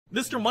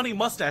Mr. Money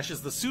Mustache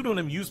is the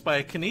pseudonym used by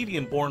a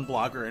Canadian-born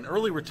blogger and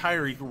early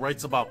retiree who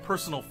writes about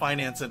personal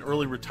finance and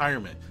early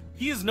retirement.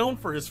 He is known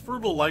for his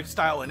frugal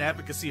lifestyle and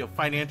advocacy of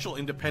financial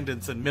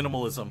independence and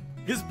minimalism.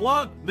 His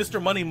blog, Mr.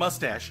 Money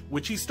Mustache,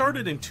 which he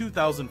started in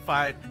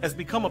 2005, has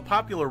become a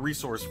popular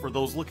resource for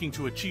those looking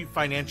to achieve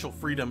financial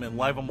freedom and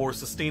live a more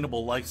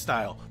sustainable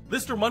lifestyle.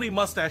 Mr. Money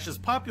Mustache is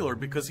popular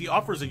because he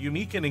offers a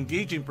unique and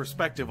engaging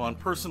perspective on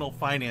personal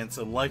finance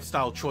and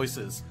lifestyle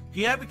choices.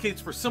 He advocates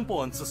for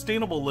simple and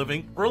sustainable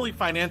living, early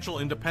financial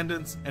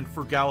independence, and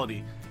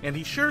frugality, and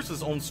he shares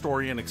his own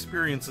story and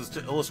experiences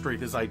to illustrate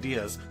his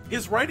ideas.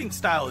 His writing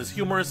style is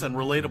humorous and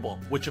relatable,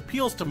 which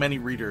appeals to many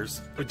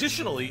readers.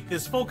 Additionally,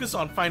 his focus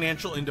on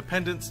financial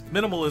independence,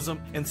 minimalism,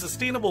 and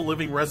sustainable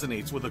living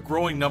resonates with a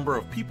growing number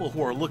of people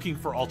who are looking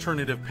for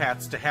alternative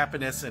paths to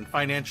happiness and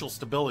financial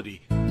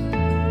stability.